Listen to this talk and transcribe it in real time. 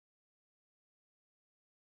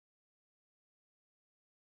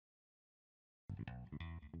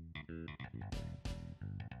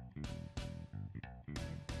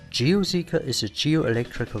Geoseeker is a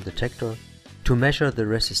geoelectrical detector to measure the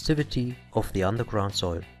resistivity of the underground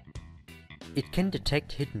soil. It can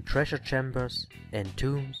detect hidden treasure chambers and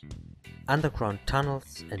tombs, underground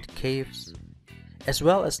tunnels and caves, as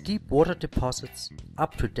well as deep water deposits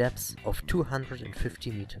up to depths of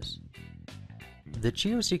 250 meters. The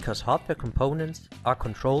Geoseeker's hardware components are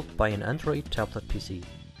controlled by an Android tablet PC.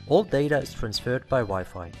 All data is transferred by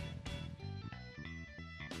Wi-Fi.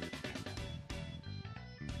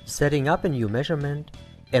 Setting up a new measurement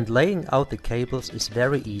and laying out the cables is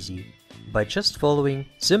very easy by just following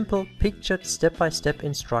simple pictured step-by-step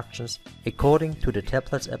instructions according to the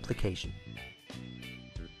tablet's application.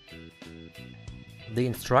 The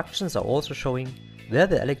instructions are also showing where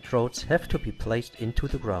the electrodes have to be placed into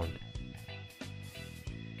the ground.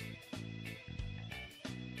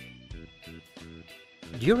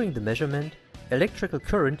 During the measurement, electrical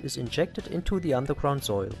current is injected into the underground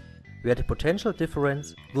soil, where the potential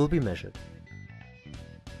difference will be measured.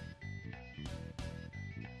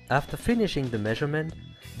 After finishing the measurement,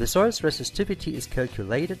 the soil's resistivity is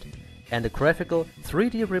calculated and a graphical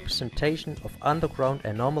 3D representation of underground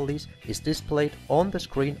anomalies is displayed on the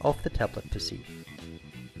screen of the tablet PC.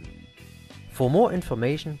 For more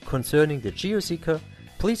information concerning the Geoseeker,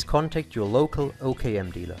 please contact your local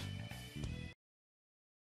OKM dealer.